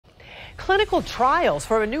Clinical trials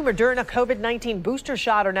for a new Moderna COVID-19 booster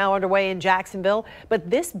shot are now underway in Jacksonville,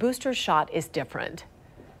 but this booster shot is different.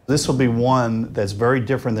 This will be one that's very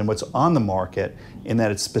different than what's on the market in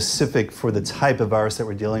that it's specific for the type of virus that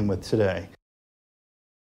we're dealing with today.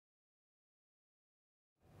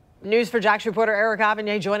 News for Jax reporter Eric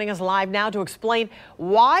Avignon joining us live now to explain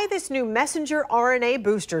why this new messenger RNA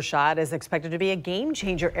booster shot is expected to be a game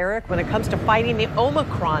changer, Eric, when it comes to fighting the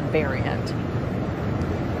Omicron variant.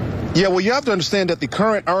 Yeah, well, you have to understand that the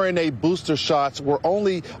current RNA booster shots were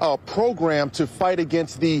only programmed to fight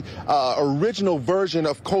against the original version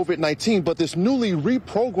of COVID-19, but this newly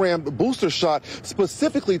reprogrammed booster shot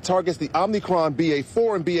specifically targets the Omicron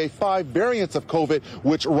BA4 and BA5 variants of COVID,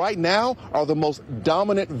 which right now are the most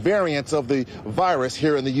dominant variants of the virus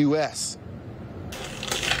here in the U.S.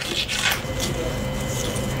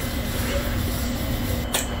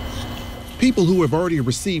 People who have already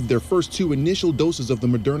received their first two initial doses of the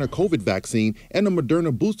Moderna COVID vaccine and a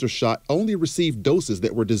Moderna booster shot only received doses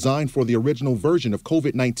that were designed for the original version of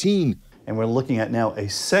COVID-19. And we're looking at now a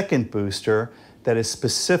second booster that is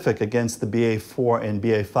specific against the BA4 and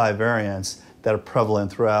BA5 variants that are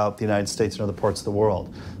prevalent throughout the United States and other parts of the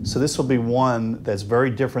world. So this will be one that's very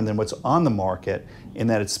different than what's on the market in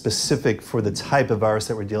that it's specific for the type of virus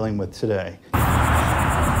that we're dealing with today.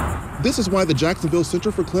 This is why the Jacksonville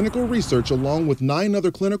Center for Clinical Research, along with 9 other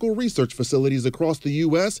clinical research facilities across the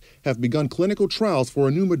U.S., have begun clinical trials for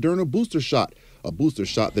a new Moderna booster shot, a booster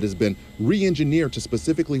shot that has been re-engineered to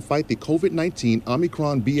specifically fight the COVID-19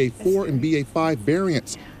 Omicron BA4 and BA5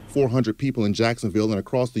 variants. 400 people in Jacksonville and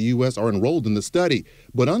across the U.S. are enrolled in the study.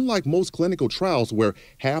 But unlike most clinical trials where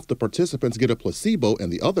half the participants get a placebo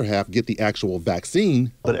and the other half get the actual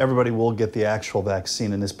vaccine, but everybody will get the actual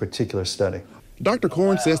vaccine in this particular study. Dr.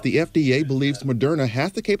 Corn says the FDA believes Moderna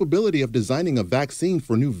has the capability of designing a vaccine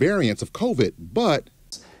for new variants of COVID, but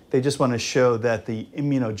they just want to show that the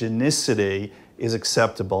immunogenicity is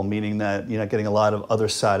acceptable, meaning that you're not getting a lot of other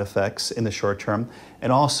side effects in the short term,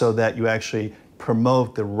 and also that you actually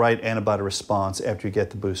promote the right antibody response after you get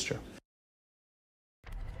the booster.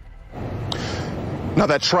 Now,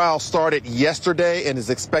 that trial started yesterday and is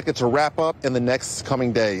expected to wrap up in the next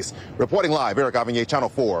coming days. Reporting live, Eric Avignon, Channel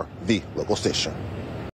 4, the local station.